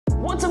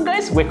What's up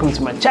guys, welcome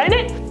to my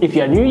channel. If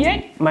you are new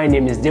here, my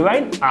name is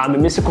Deedat. I'm a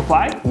musical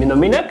file,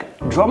 minominak,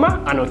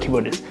 drummer and a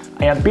keyboardist.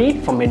 I have been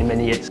for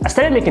many years. I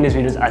started making these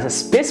videos as a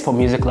space for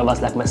music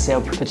lovers like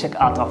myself to check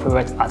out our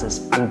favorite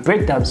artists and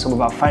break down some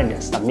of our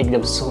findings that make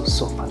them so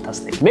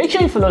fantastic. Make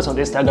sure you follow us on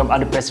Instagram at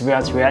the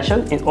Perseverance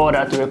Reaction in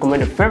order to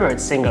recommend your favorite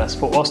singers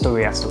for us to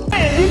react to.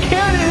 Hey, you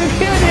killed it, you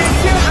killed it,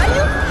 you killed it. Are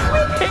you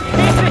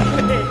freaking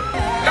kidding me?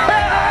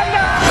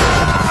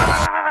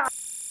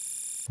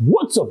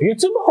 What's up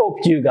YouTube? Hope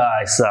you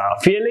guys are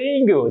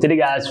feeling good. Today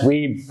guys,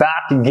 we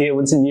back again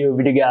with a new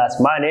video guys.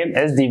 My name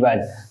is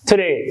Deedat.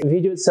 Today,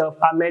 video itself,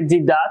 Ahmed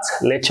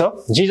Deedat lecture.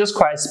 Jesus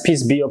Christ,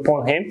 peace be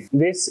upon him.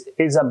 This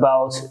is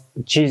about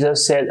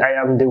Jesus said, I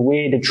am the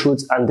way, the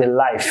truth and the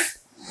life.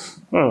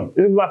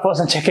 This is my first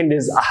time checking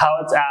this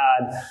out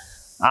and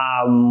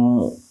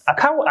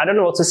I don't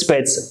know what to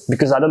expect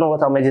because I don't know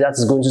what Ahmed Deedat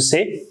is going to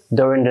say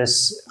during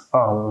this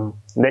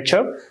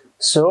lecture.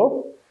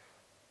 So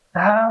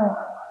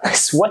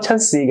let's watch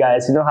and see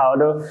guys. You know how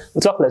to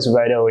we'll talk less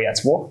right away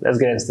at more. Let's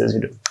get into this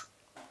video.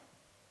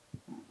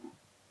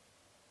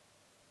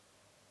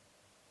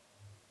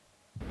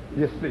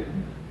 Yes, please.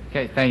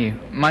 Okay, thank you.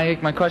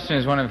 My question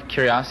is one of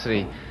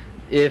curiosity.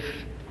 If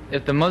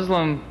the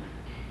Muslim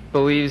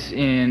believes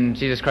in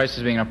Jesus Christ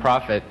as being a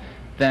prophet,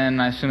 then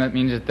I assume that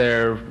means that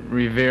they're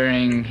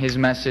revering his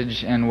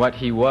message and what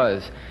he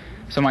was.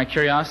 So my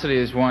curiosity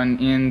is one,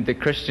 in the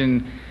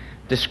Christian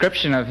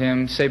description of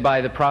him, say by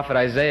the prophet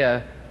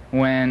Isaiah,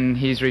 when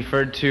he's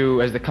referred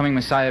to as the coming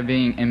Messiah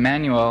being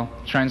Emmanuel,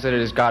 translated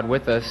as God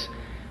with us,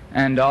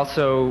 and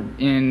also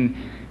in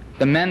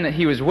the men that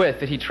he was with,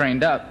 that he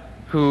trained up,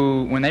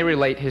 who, when they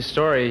relate his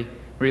story,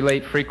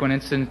 relate frequent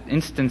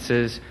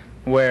instances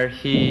where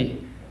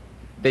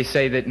they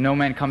say that no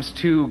man comes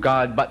to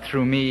God but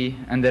through me,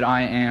 and that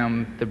I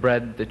am the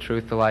bread, the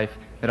truth, the life,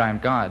 that I am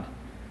God.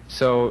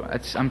 So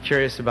I'm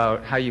curious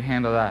about how you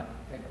handle that.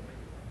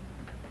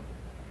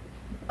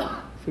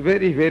 It's a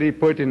very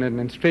pertinent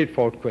and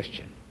straightforward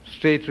question.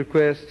 Straight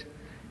request,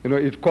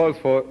 it calls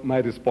for my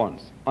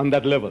response on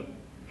that level.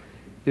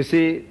 You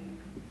see,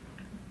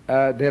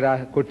 there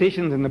are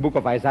quotations in the book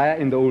of Isaiah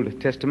in the Old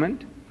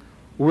Testament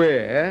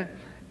where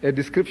a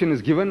description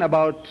is given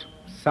about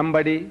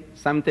somebody,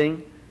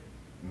 something,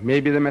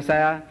 maybe the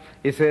Messiah.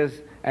 It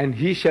says, and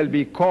he shall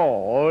be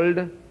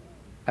called,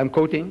 I'm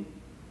quoting,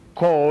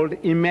 called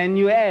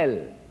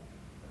Emmanuel,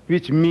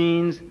 which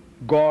means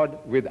God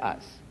with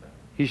us.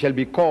 He shall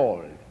be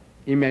called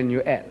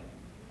Emmanuel.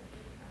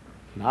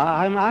 Now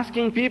I'm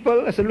asking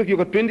people, I said, look, you've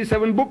got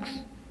 27 books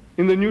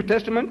in the New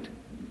Testament,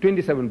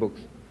 27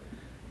 books.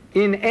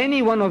 In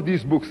any one of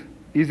these books,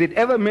 is it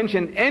ever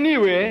mentioned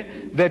anywhere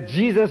that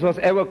Jesus was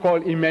ever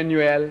called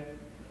Emmanuel?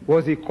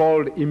 Was he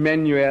called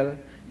Emmanuel?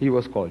 He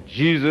was called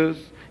Jesus.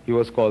 He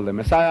was called the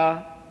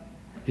Messiah.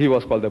 He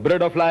was called the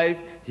bread of life.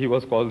 He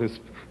was called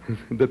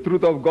the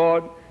truth of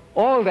God.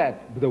 All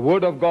that, the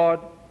word of God.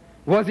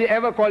 Was he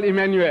ever called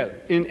Emmanuel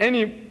in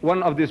any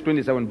one of these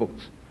 27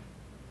 books?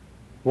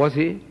 Was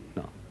he?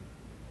 No.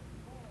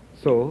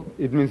 So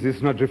it means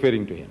it's not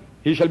referring to him.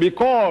 He shall be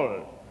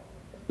called.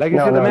 Like you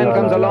said, the man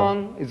comes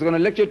along, he's going to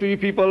lecture to you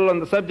people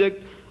on the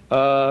subject,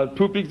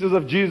 2 pictures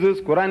of Jesus,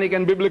 Quranic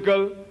and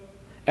biblical,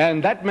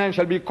 and that man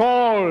shall be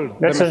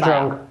called That's the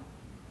Messiah. Wrong.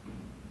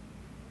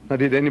 Now,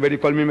 did anybody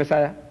call me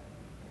Messiah?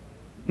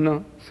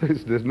 No. So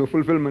there's no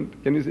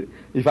fulfillment. Can you see?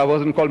 If I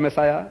wasn't called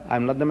Messiah,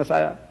 I'm not the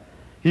Messiah.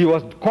 He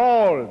was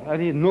called,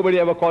 and nobody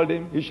ever called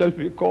him. He shall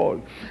be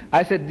called.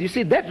 I said, you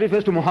see, that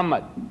refers to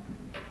Muhammad.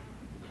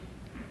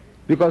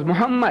 Because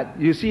Muhammad,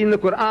 you see in the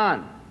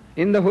Quran,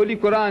 in the Holy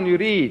Quran, you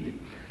read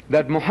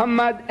that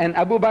Muhammad and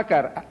Abu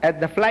Bakr at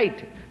the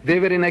flight, they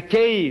were in a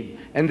cave,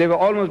 and they were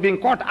almost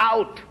being caught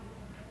out.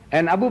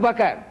 And Abu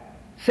Bakr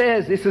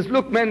says, he says,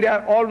 look man, they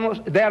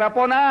are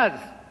upon us.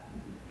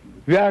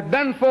 We are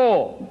done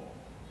for.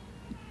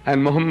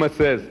 And Muhammad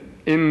says,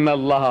 Inna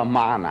Allah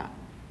ma'ana,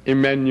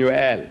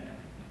 Emmanuel.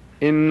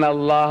 Inna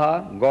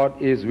Allah,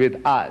 God is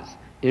with us.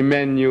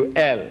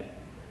 Emmanuel.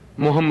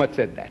 Muhammad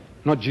said that,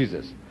 not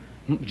Jesus.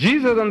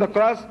 Jesus on the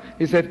cross,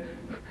 he said,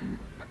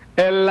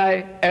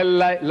 Eli,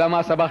 Eli,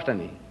 lama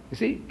sabachthani. You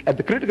see, at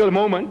the critical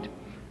moment,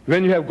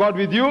 when you have God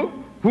with you,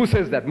 who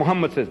says that?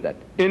 Muhammad says that.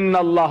 Inna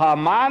Allah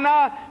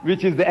ma'ana,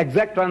 which is the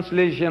exact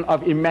translation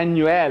of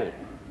Emmanuel,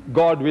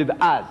 God with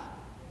us.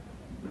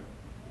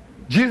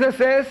 Jesus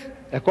says,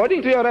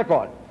 according to your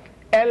record,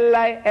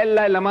 Eli,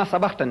 Eli, lama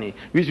sabachthani,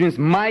 which means,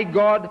 my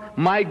God,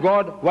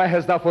 why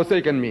hast thou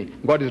forsaken me?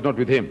 God is not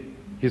with him.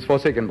 He's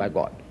forsaken by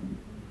God.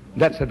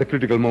 That's at the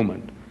critical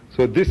moment.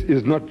 So this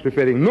is not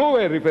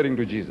nowhere referring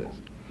to Jesus.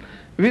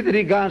 With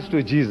regards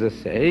to Jesus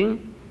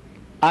saying,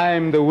 I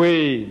am the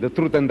way, the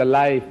truth and the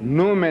life,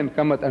 no man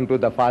cometh unto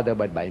the Father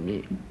but by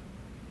me.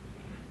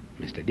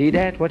 Mr.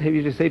 Deedat, what have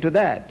you to say to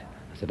that?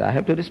 I said, I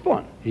have to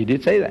respond. He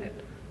did say that.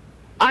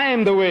 I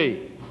am the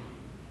way.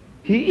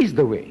 He is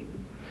the way.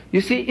 You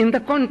see, in the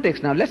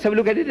context now, let's have a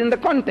look at it in the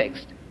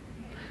context.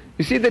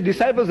 You see, the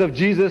disciples of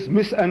Jesus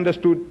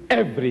misunderstood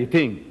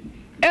everything.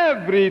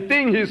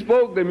 Everything he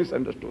spoke, they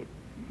misunderstood.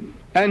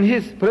 And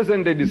his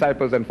present-day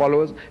disciples and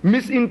followers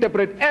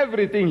misinterpret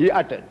everything he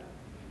uttered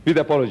with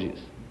apologies.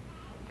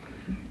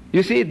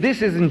 You see,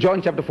 this is in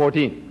John chapter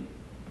 14.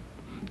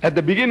 At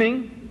the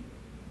beginning,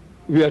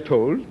 we are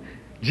told,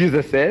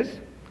 Jesus says,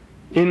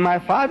 in my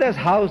Father's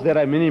house there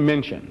are many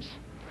mansions.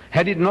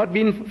 Had it not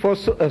been for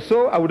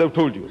so, I would have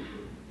told you.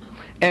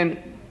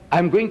 And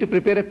I'm going to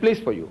prepare a place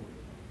for you.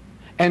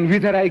 And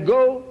whither I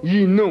go,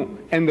 ye know,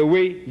 and the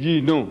way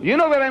ye know. You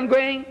know where I'm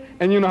going,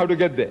 and you know how to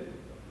get there.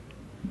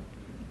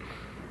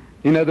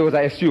 In other words,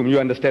 I assume you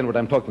understand what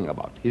I'm talking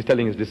about. He's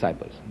telling his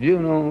disciples, you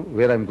know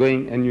where I'm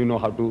going, and you know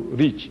how to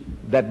reach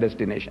that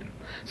destination.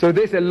 So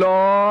they say,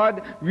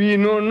 Lord, we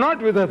know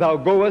not whither thou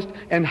goest,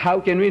 and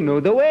how can we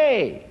know the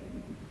way?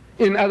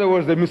 In other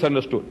words, they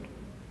misunderstood.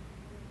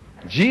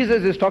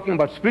 Jesus is talking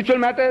about spiritual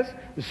matters,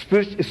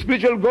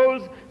 spiritual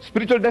goals,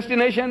 spiritual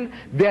destination.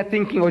 They are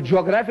thinking of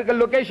geographical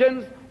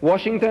locations,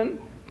 Washington,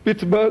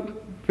 Pittsburgh,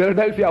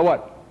 Philadelphia,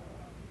 what?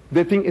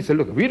 They think, it's a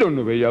look, we don't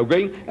know where you are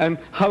going, and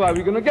how are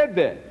we going to get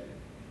there?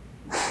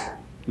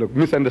 Look,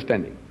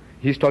 misunderstanding.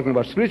 He's talking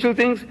about spiritual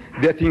things,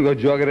 they're thinking of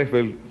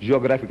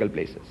geographical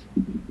places.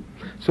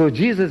 So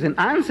Jesus, in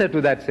answer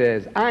to that,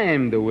 says, I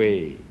am the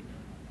way,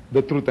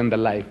 the truth, and the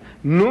life.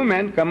 No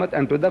man cometh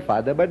unto the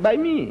Father but by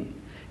me.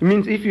 It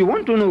means if you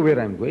want to know where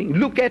I'm going,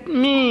 look at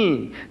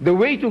me. The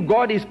way to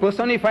God is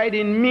personified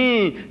in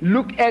me.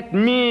 Look at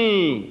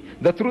me.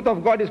 The truth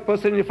of God is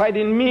personified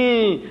in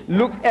me.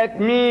 Look at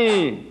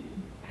me.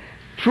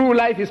 True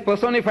life is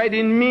personified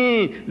in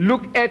me.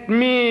 Look at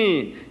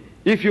me.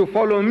 If you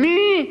follow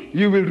me,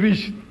 you will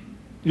reach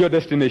your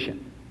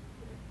destination.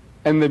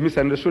 And they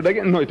misunderstood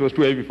again. No, it was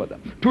too heavy for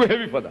them. Too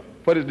heavy for them,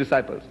 for his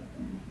disciples.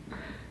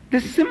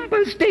 This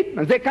simple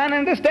statements, they can't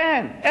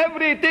understand.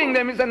 Everything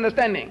they're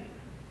misunderstanding.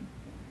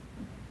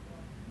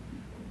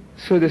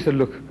 So they said,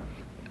 look,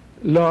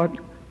 Lord,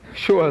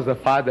 show us the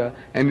Father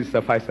and it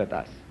sufficeth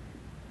us.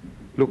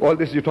 Look, all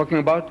this you're talking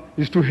about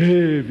is too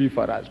heavy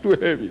for us, too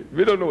heavy.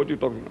 We don't know what you're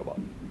talking about.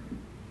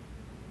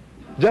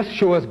 Just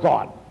show us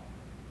God.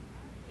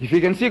 If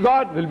we can see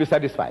God, we'll be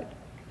satisfied.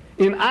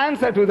 In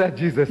answer to that,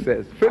 Jesus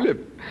says,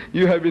 Philip,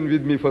 you have been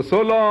with me for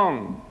so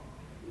long.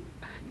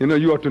 You know,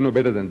 you ought to know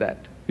better than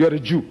that. You are a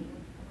Jew.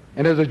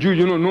 And as a Jew,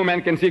 you know, no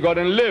man can see God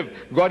and live.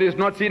 God is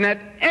not seen at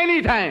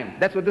any time.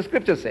 That's what the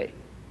scriptures say.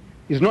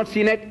 He's not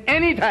seen at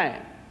any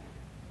time.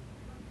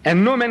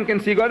 And no man can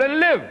see God and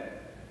live.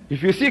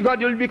 If you see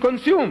God, you'll be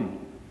consumed.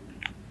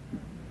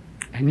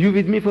 And you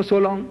with me for so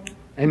long,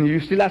 and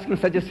you still asking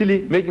such a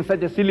silly, making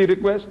such a silly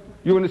request.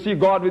 You want to see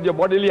God with your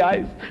bodily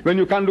eyes when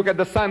you can't look at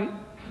the sun.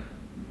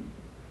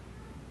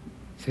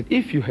 He said,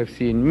 if you have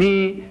seen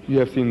me, you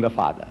have seen the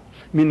Father.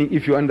 Meaning,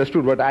 if you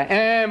understood what I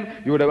am,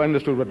 you would have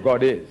understood what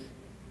God is.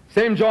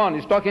 Same John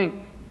is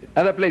talking,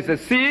 other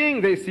places, seeing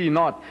they see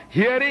not,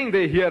 hearing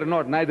they hear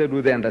not, neither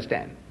do they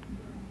understand.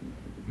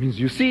 Means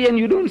you see and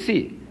you don't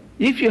see.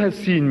 If you have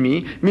seen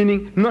me,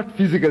 meaning not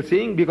physical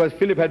seeing, because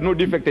Philip had no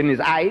defect in his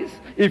eyes.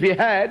 If he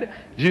had,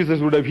 Jesus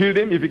would have healed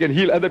him. If he can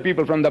heal other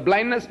people from the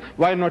blindness,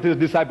 why not his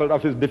disciple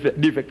of his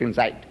defect in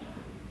sight?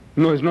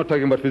 No, he's not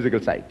talking about physical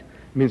sight.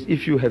 Means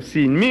if you have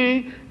seen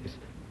me,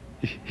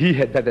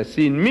 that has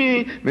seen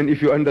me, then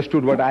if you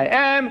understood what I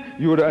am,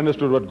 you would have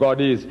understood what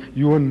God is.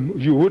 You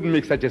wouldn't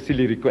make such a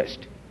silly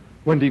request,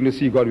 wanting to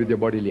see God with your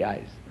bodily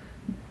eyes.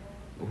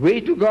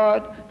 Way to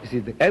God, you see,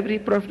 that every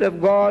prophet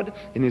of God,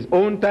 in his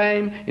own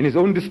time, in his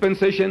own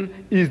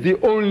dispensation, is the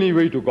only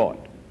way to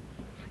God.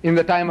 In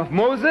the time of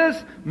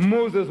Moses,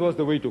 Moses was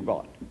the way to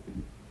God.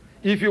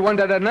 If you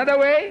wanted another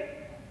way,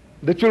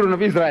 the children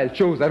of Israel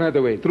chose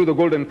another way, through the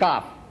golden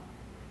calf,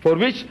 for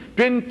which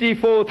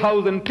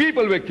 24,000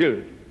 people were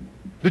killed.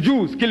 The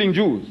Jews, killing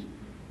Jews.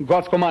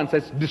 God's command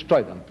says,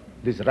 destroy them.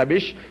 This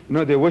rubbish, you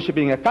know, they're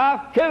worshipping a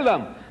calf, kill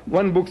them.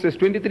 One book says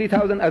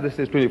 23,000, other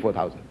says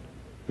 24,000.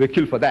 We're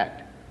killed for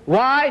that.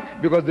 Why?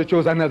 Because they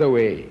chose another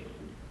way.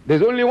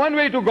 There's only one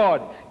way to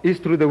God, is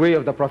through the way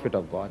of the prophet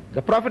of God.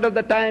 The prophet of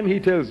the time,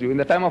 he tells you, in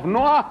the time of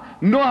Noah,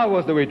 Noah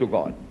was the way to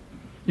God.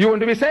 You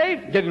want to be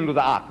saved? Get into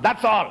the ark.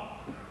 That's all.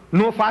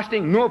 No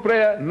fasting, no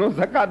prayer, no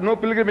zakat, no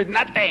pilgrimage,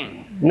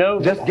 nothing. No.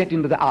 Just get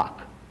into the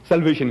ark.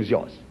 Salvation is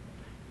yours.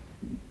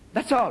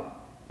 That's all.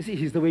 You see,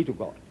 he's the way to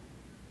God.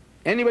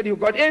 Anybody who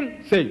got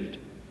in, saved.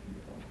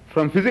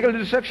 From physical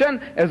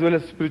destruction as well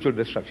as spiritual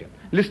destruction.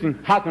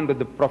 Listen, hearken to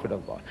the prophet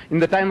of God. In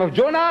the time of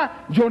Jonah,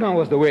 Jonah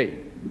was the way.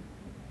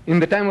 In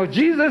the time of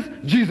Jesus,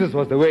 Jesus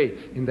was the way.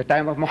 In the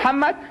time of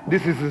Muhammad,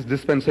 this is his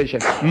dispensation.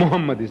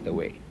 Muhammad is the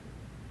way.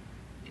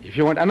 If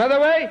you want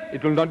another way,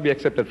 it will not be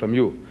accepted from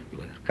you.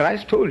 Because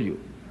Christ told you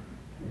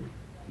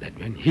that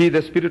when he,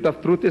 the Spirit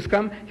of truth, is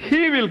come,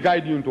 he will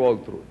guide you into all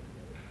truth.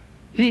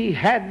 He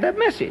had the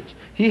message.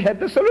 He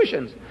had the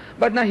solutions.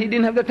 But now he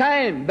didn't have the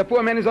time. The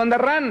poor man is on the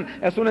run.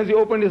 As soon as he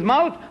opened his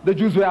mouth, the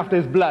Jews were after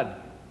his blood.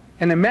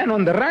 And a man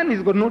on the run,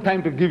 he's got no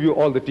time to give you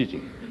all the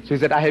teaching. So he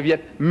said, I have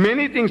yet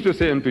many things to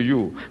say unto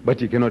you,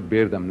 but ye cannot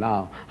bear them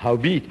now.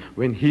 Howbeit,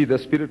 when he, the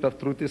Spirit of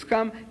truth, is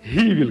come,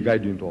 he will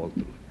guide you into all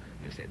truth.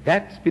 He said,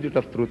 that Spirit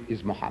of truth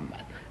is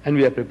Muhammad. And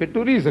we are prepared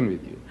to reason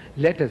with you.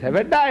 Let us have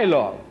a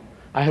dialogue.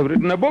 I have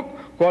written a book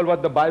called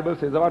What the Bible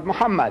Says About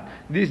Muhammad.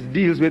 This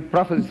deals with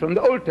prophecies from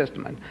the Old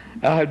Testament.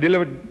 I have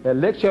delivered a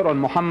lecture on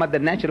Muhammad, the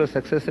natural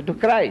successor to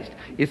Christ.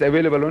 It's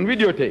available on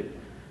videotape.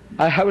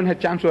 I haven't had a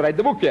chance to write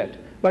the book yet,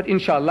 but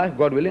inshallah,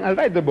 God willing, I'll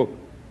write the book.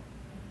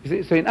 You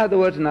see? So in other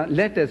words, now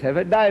let us have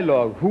a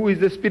dialogue. Who is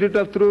the Spirit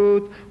of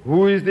truth?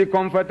 Who is the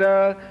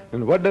Comforter?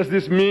 And what does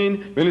this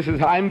mean when he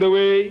says, I am the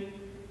way,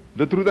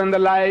 the truth and the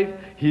life?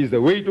 He is the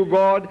way to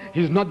God.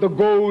 He is not the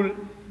goal.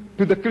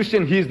 To the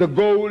Christian, he is the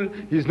goal.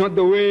 He is not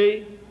the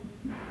way.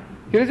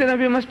 You see,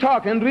 we must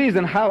talk and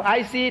reason how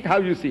I see it, how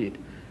you see it.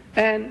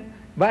 And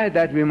by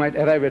that we might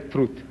arrive at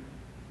truth.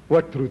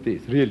 What truth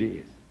is, really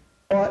is.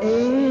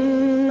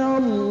 وَإِنَّ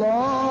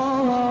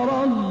اللَّهَ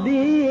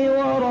رَبِّي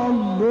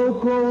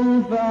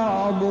وَرَبُّكُمْ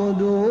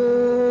فَاعْبُدُوهُ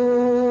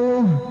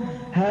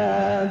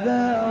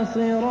هَذَا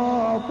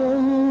صِرَاطٌ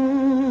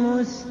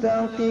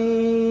مُسْتَقِيمٌ.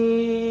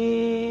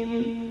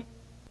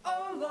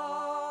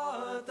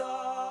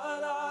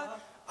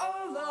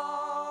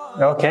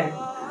 Okay.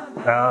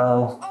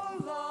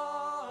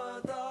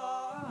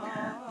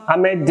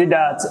 Ahmed did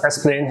that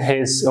explain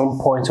his own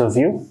point of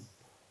view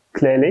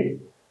clearly,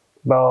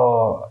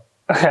 but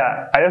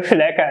I don't feel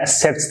like I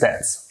accept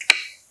that,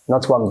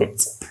 not one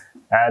bit,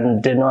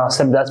 and did not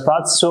accept that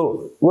part.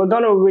 So we're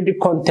gonna read the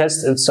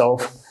context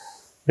itself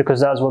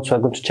because that's what we're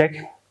going to check.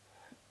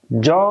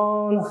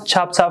 John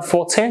chapter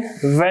 14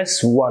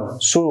 verse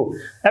 1. So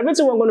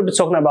everything we're going to be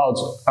talking about,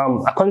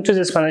 according to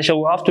this explanation,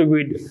 we'll have to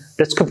read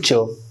the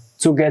scripture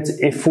to get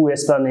a full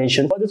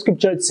explanation. What the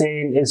scripture is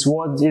saying is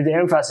what is the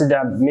emphasis that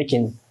I'm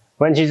making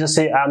when Jesus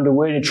said, I am the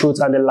way, the truth,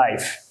 and the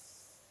life.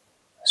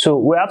 So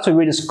we have to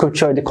read the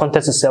scripture, the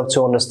context itself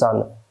to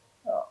understand.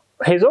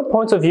 His own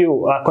point of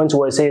view, according to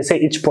what he says,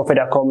 each prophet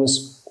that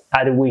comes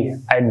are the way.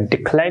 I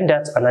decline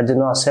that and I do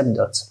not accept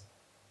that.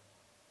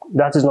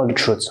 That is not the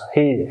truth.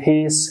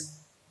 He's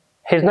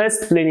not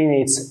explaining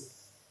it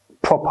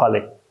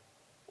properly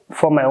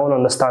from my own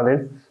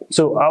understanding.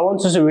 So I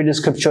want you to read the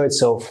scripture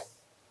itself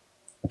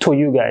to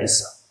you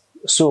guys.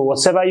 So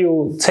whatever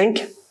you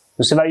think,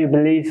 whatever you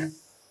believe,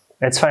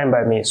 it's fine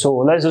by me. So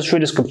let's just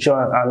read the scripture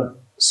and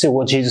see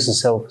what Jesus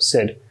himself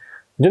said.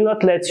 Do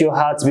not let your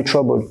hearts be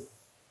troubled.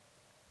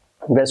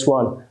 Verse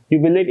 1. You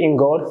believe in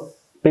God,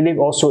 believe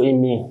also in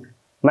me.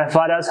 My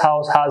Father's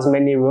house has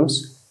many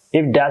rooms.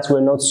 If that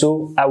were not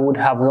so, I would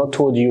have not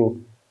told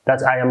you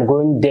that I am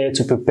going there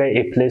to prepare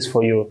a place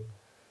for you.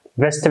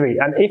 Verse 3.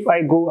 And if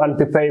I go and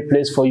prepare a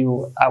place for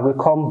you, I will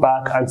come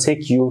back and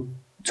take you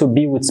to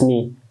be with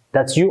me,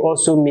 that you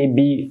also may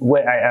be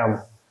where I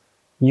am.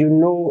 You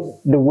know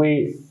the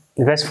way.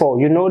 Verse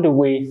 4. You know the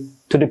way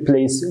to the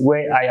place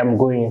where I am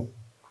going.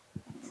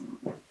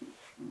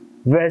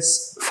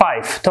 Verse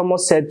 5.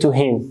 Thomas said to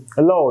him,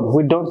 Lord,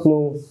 we don't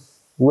know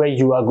where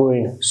you are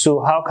going,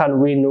 so how can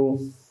we know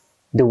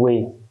the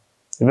way?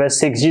 Verse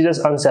 6. Jesus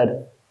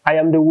answered, I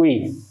am the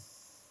way,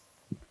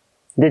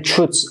 the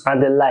truth,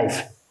 and the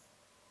life.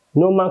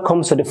 No man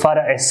comes to the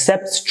Father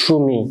except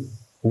through me.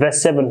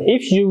 Verse 7.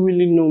 If you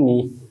really know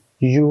me,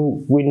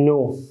 you will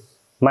know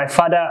my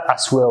Father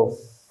as well.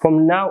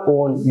 From now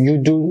on, you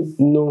do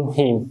know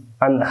him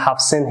and have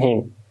seen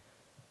him.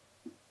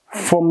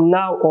 From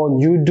now on,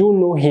 you do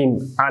know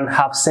him and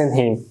have seen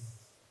him.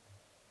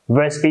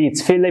 Verse 8.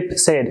 Philip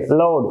said,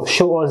 Lord,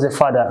 show us the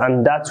Father,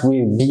 and that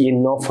will be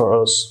enough for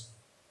us.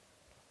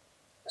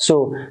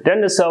 So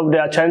then they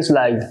are trying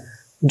to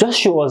just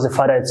show us the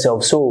Father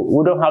itself. So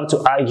we don't have to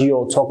argue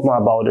or talk more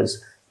about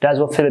this. That's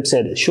what Philip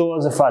said. Show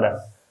us the Father.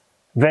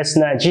 Verse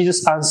 9.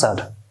 Jesus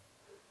answered,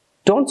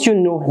 don't you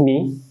know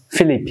me,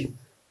 Philip?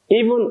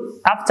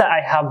 Even after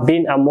I have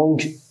been among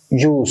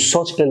you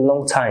such a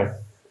long time,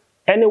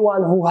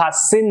 anyone who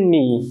has seen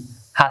me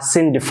has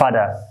seen the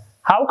Father.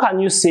 How can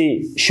you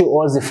say,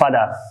 show us the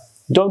Father?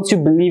 Don't you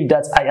believe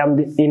that I am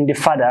in the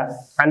Father,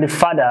 and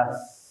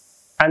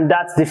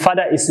that the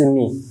Father is in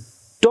me?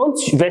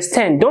 Verse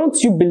 10,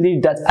 don't you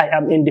believe that I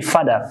am in the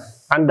Father,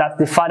 and that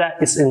the Father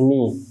is in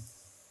me?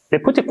 They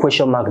put a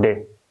question mark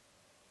there.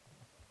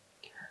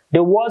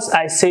 The words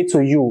I say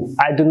to you,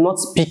 I do not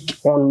speak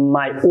on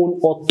my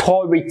own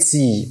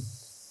authority.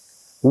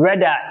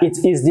 Rather, it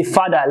is the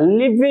Father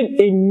living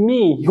in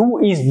me who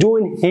is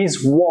doing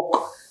his work.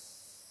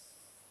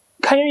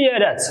 Can you hear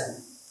that?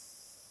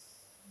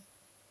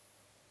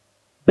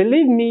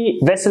 Believe me,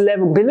 verse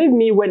 11, believe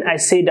me when I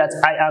say that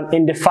I am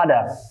in the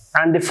Father,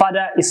 and the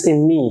Father is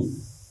in me.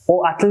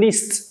 Or at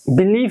least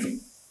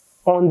believe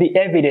on the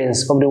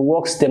evidence of the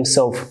works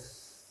themselves.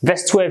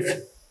 Verse 12,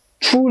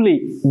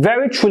 truly,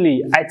 very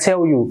truly, I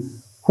tell you,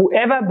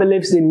 whoever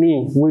believes in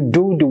me will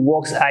do the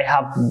works I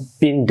have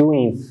been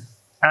doing,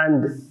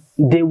 and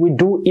they will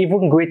do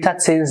even greater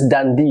things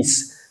than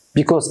this,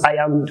 because I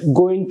am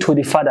going to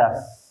the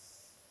Father.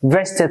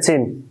 Verse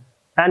 13,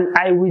 and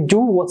I will do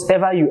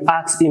whatever you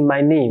ask in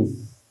my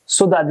name,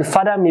 so that the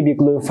Father may be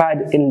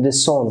glorified in the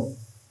Son.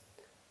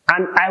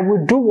 And I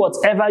will do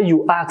whatever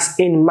you ask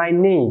in my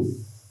name,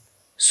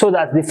 so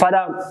that the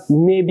Father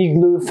may be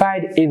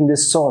glorified in the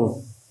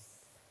Son.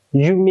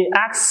 You may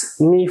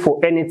ask me for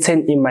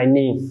anything in my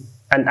name,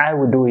 and I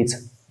will do it.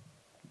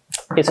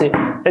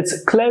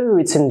 It's clearly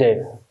written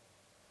there.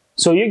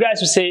 So you guys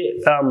will say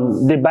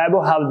the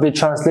Bible have been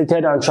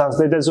translated and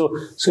translated, so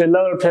a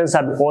lot of things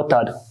have been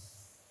altered.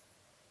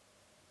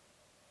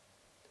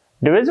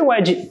 The reason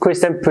why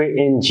Christians pray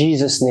in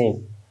Jesus'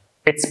 name,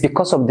 it's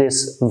because of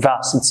this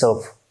verse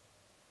itself.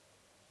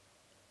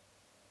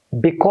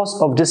 Because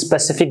of this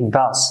specific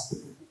verse,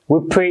 we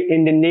pray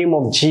in the name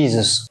of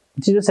Jesus.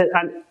 Jesus said,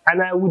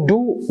 and I will do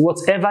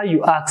whatever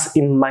you ask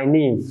in my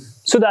name,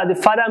 so that the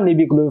Father may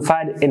be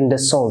glorified in the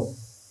Son.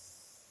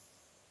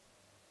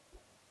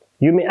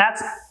 You may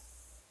ask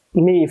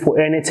me for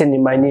anything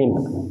in my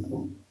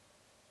name.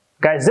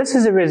 Guys, this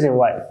is the reason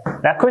why.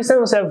 That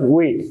Christians say,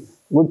 we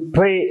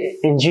pray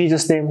in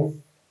Jesus'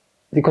 name,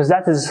 because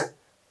that is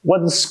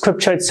what the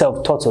scripture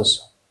itself taught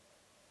us.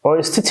 Or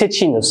is still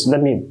teaching us.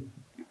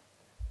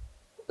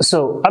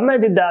 So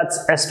Ahmed did that,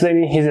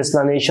 explaining his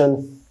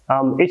explanation.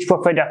 Each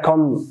prophet that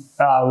come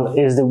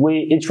is the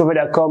way. Each prophet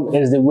that come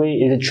is the way,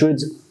 is the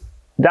truth.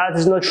 That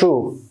is not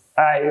true.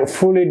 I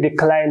fully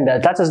decline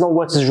that. That is not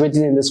what is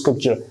written in the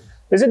scripture.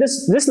 You see,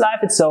 this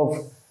life itself,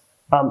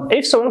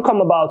 if someone come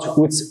about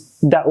with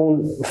their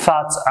own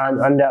facts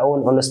and their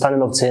own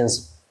understanding of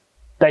things,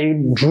 that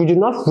you do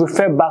not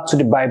refer back to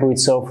the Bible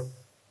itself,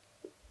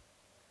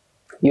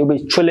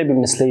 you'll truly be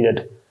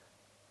misled.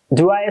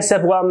 Do I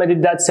accept what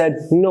Deedat said?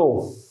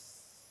 No.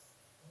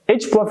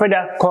 Each prophet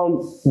that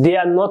come, they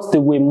are not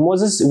the way.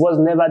 Moses was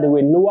never the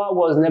way. Noah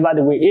was never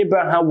the way.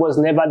 Abraham was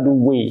never the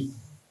way.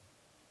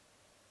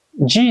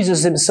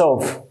 Jesus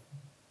himself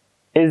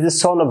is the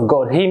Son of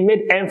God. He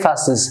made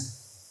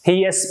emphasis.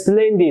 He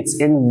explained it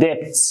in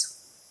depth.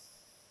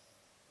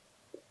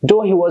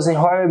 Though he was in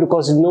a hurry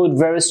because he knew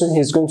very soon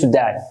he's going to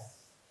die.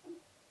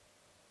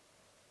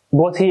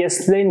 But he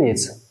explained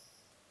it.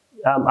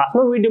 I've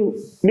not read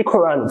the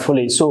Quran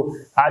fully, so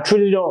I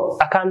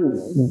can't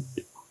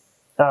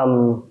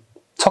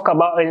talk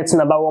about anything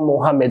about what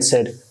Muhammad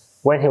said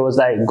when he was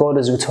like, God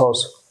is with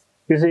us.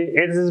 You see,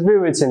 it is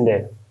written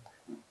there.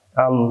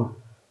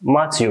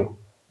 Matthew,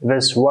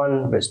 verse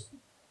 1,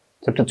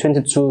 chapter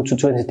 22 to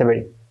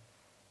 23.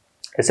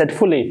 It said,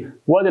 fully,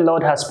 what the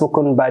Lord has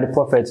spoken by the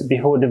prophet,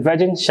 behold, the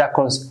virgin shall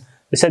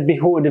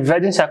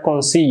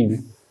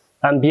conceive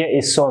and bear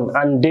a son,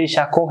 and they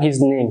shall call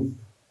his name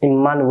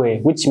Emmanuel,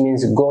 which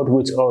means God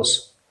with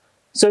us.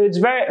 So it's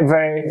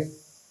very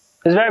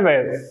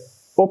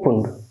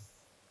open.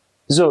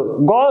 So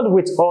God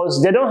with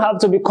us, they don't have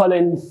to be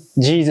calling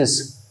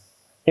Jesus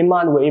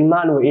Emmanuel,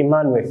 Emmanuel,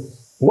 Emmanuel.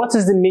 What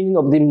is the meaning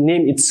of the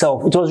name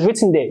itself? It was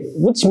written there,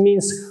 which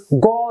means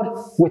God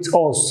with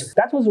us.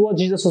 That was what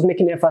Jesus was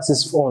making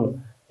emphasis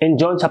on in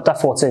John chapter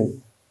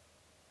 14.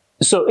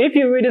 So if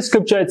you read the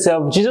scripture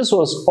itself, Jesus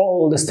was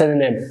always telling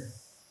them,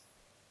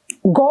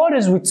 God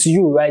is with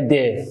you right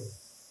there.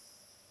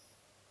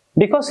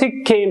 Because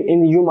he came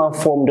in human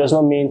form does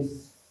not mean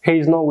he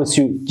is not with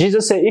you.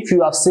 Jesus said, if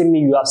you have seen me,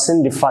 you have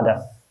seen the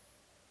Father.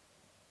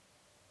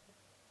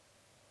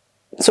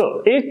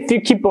 So if you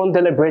keep on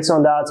deliberating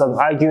on that and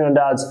arguing on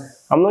that,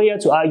 I'm not here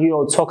to argue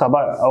or talk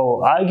about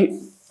or argue.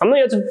 I'm not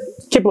here to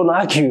keep on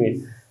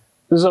arguing.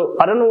 So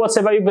I don't know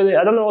whatever you believe.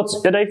 I don't know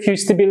whether if you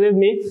still believe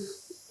me,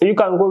 you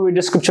can go read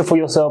the scripture for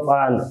yourself,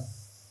 and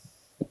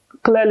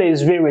clearly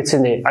it's very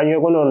written there and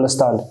you're going to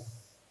understand.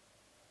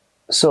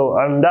 So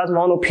that's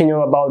my own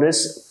opinion about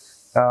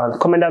this.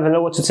 Comment down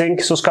below what you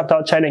think. Subscribe to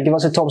our channel and give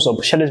us a thumbs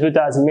up. Share this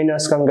video as many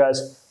as can,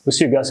 guys. We'll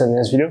see you guys in the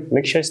next video.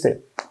 Make sure you stay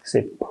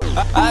safe.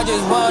 I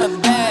just want a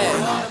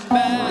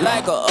bag,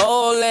 like an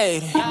old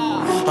lady.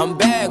 I'm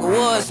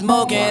backwoods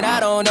smoking,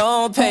 I don't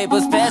own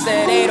papers. Pass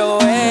that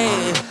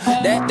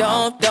 808, that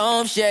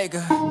don't shake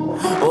her.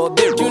 Oh,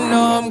 bitch, you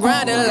know I'm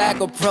grinding like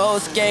a pro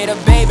skater.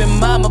 Baby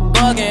mama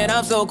bugging,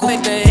 I'm so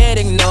quick to hit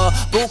ignore.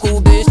 Buku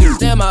bitch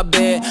in my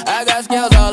bed, I got scales all